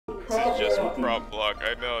is just prop block.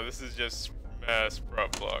 I know, this is just mass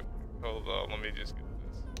prop block. Hold on, let me just get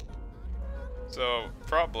this. So,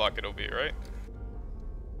 prop block it'll be, right?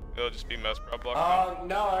 It'll just be mass prop block?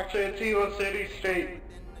 No, actually it's Evo City State.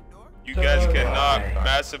 You guys cannot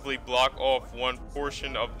massively block off one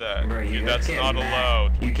portion of that. That's not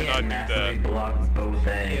allowed. You cannot do that. Block both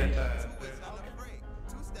ends.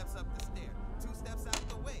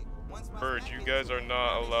 Bird, you guys are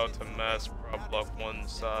not allowed to mass prop block one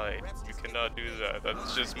side. You cannot do that.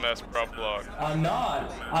 That's just mass prop block. I'm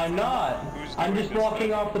not. I'm just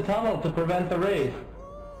blocking off the tunnel to prevent the race.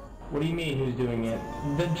 What do you mean who's doing it?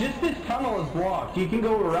 Just this tunnel is blocked. You can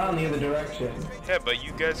go around the other direction. Yeah, but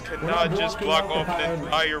you guys cannot just block off an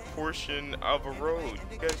entire portion of a road.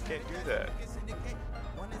 You guys can't do that.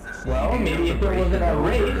 Well, maybe if there wasn't a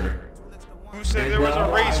race. Who said there was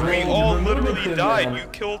a race? We all literally died. You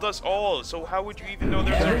killed us all. So how would you even know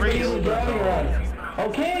there's a race?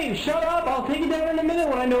 Okay, shut up. I'll take it down in a minute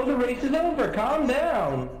when I know the race is over. Calm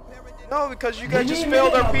down. No, because you guys just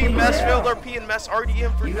failed RP, mass failed RP, and mass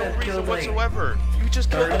RDM for no reason whatsoever. You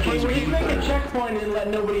just killed the Okay, first we people. make a checkpoint and let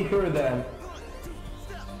nobody through then.